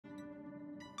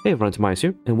Hey everyone, TimaeuSS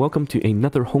here, and welcome to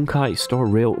another Honkai Star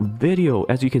Rail video.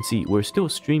 As you can see, we're still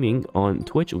streaming on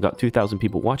Twitch. We've got 2,000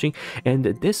 people watching, and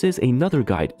this is another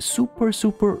guide. Super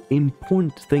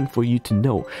important thing for you to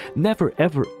know. Never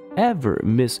ever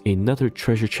miss another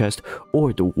treasure chest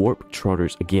or the warp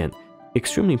trotters again.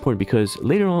 Extremely important because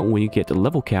later on when you get the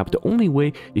level cap, the only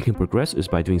way you can progress is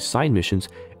by doing side missions,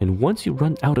 and once you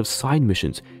run out of side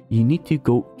missions, you need to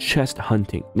go chest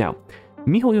hunting. Now,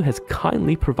 MiHoYo has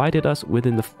kindly provided us with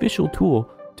an official tool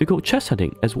to go chest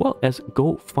hunting, as well as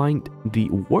go find the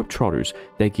warp trotters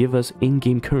that give us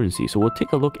in-game currency. So we'll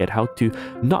take a look at how to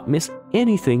not miss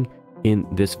anything in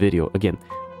this video. Again,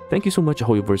 thank you so much,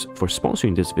 HoYoverse, for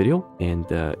sponsoring this video and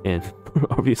for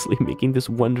obviously making this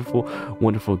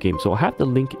wonderful game. So I'll have the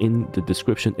link in the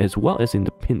description as well as in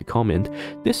the pinned comment.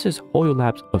 This is HoYo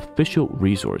Lab's official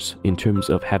resource in terms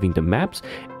of having the maps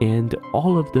and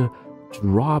all of the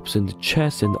drops and the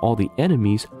chests and all the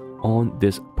enemies on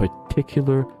this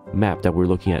particular map that we're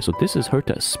looking at. So this is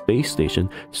Herta Space Station,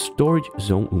 Storage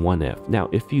Zone 1F. Now,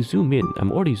 if you zoom in,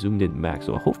 I'm already zoomed in max,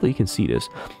 so hopefully you can see this.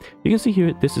 You can see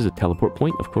here, this is a teleport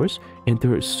point, of course, and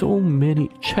there are so many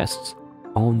chests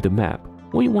on the map.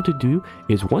 What you want to do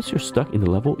is once you're stuck in the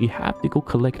level, you have to go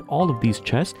collect all of these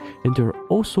chests, and there are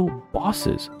also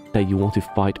bosses that you want to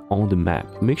fight on the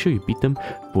map. Make sure you beat them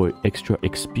for extra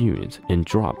experience and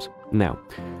drops. Now,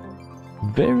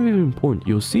 very important,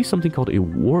 you'll see something called a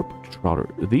warp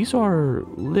trotter. These are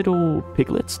little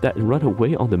piglets that run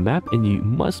away on the map, and you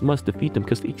must defeat them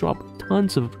because they drop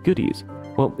tons of goodies.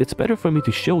 Well, it's better for me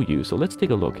to show you, so let's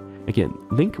take a look. Again,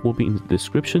 link will be in the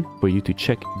description for you to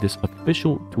check this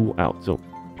official tool out. So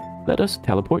let us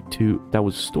teleport to, that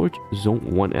was Storage Zone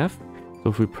 1F. So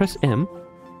if we press M,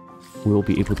 we'll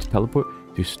be able to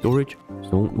teleport to Storage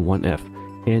Zone 1F.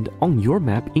 And on your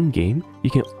map in-game,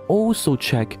 you can also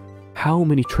check how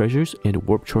many treasures and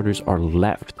warp trotters are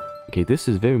left. Okay, this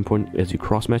is very important as you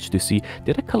cross-match to see,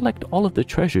 did I collect all of the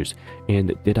treasures?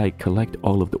 And did I collect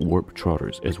all of the warp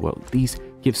trotters as well? These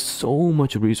give so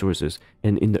much resources,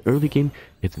 and in the early game,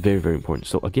 it's very important.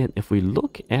 So again, if we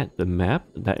look at the map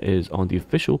that is on the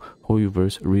official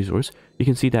HoYoverse resource, you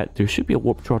can see that there should be a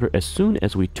warp trotter as soon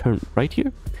as we turn right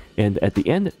here. And at the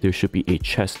end, there should be a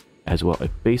chest as well, a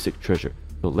basic treasure.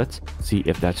 So let's see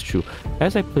if that's true.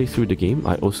 As I play through the game,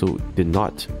 I also did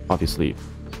not, obviously,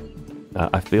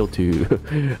 I failed to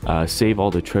save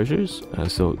all the treasures.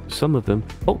 So some of them,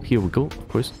 oh, here we go. Of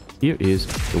course, here is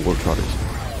the warp trotters.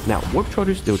 Now, warp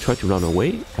trotters, they'll try to run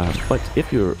away. But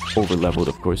if you're over leveled,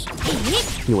 of course,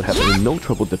 you will have no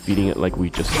trouble defeating it like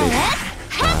we just did.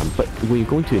 But when you're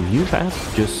going to a new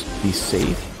path, just be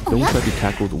safe. Don't try to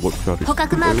tackle the warp trotters too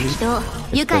early, especially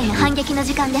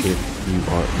if you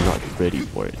are not ready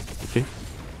for it. Okay?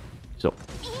 So,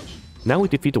 now we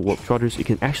defeat the warp trotters, you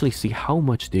can actually see how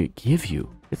much they give you.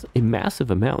 It's a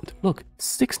massive amount. Look,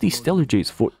 60 stellar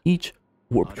jades for each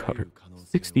warp trotter.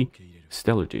 60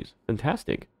 stellar jades.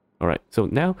 Fantastic. Alright, so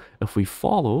now if we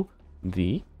follow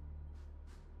the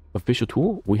official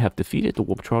tool, we have defeated the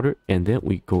warp trotter, and then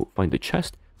we go find the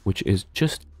chest, which is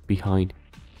just behind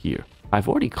here. I've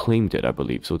already claimed it, I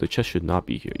believe, so the chest should not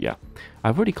be here. Yeah,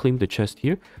 I've already claimed the chest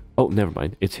here. Oh, never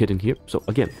mind, it's hidden here. So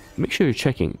again, make sure you're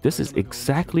checking. This is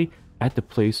exactly at the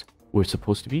place where it's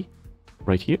supposed to be,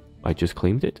 right here. I just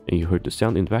claimed it, and you heard the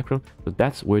sound in the background. So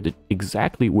that's where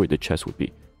exactly where the chest would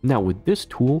be. Now, with this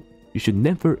tool, you should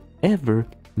never ever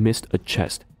miss a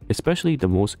chest, especially the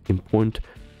most important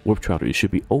warp trotter. You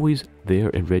should be always there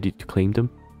and ready to claim them.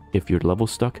 If you're level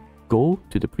stuck, go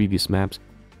to the previous maps,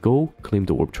 go claim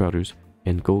the warp trotters,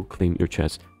 and go claim your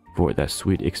chest for that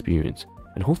sweet experience.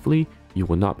 And hopefully you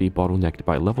will not be bottlenecked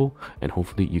by level, and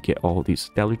hopefully you get all these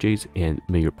stellar jades, and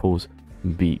may your pulls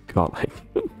be godlike.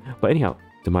 But anyhow,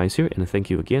 TimaeuSS here, and thank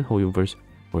you again, HoYoverse,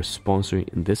 for sponsoring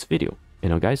this video.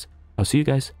 And now guys, I'll see you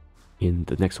guys in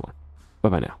the next one. Bye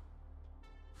bye now.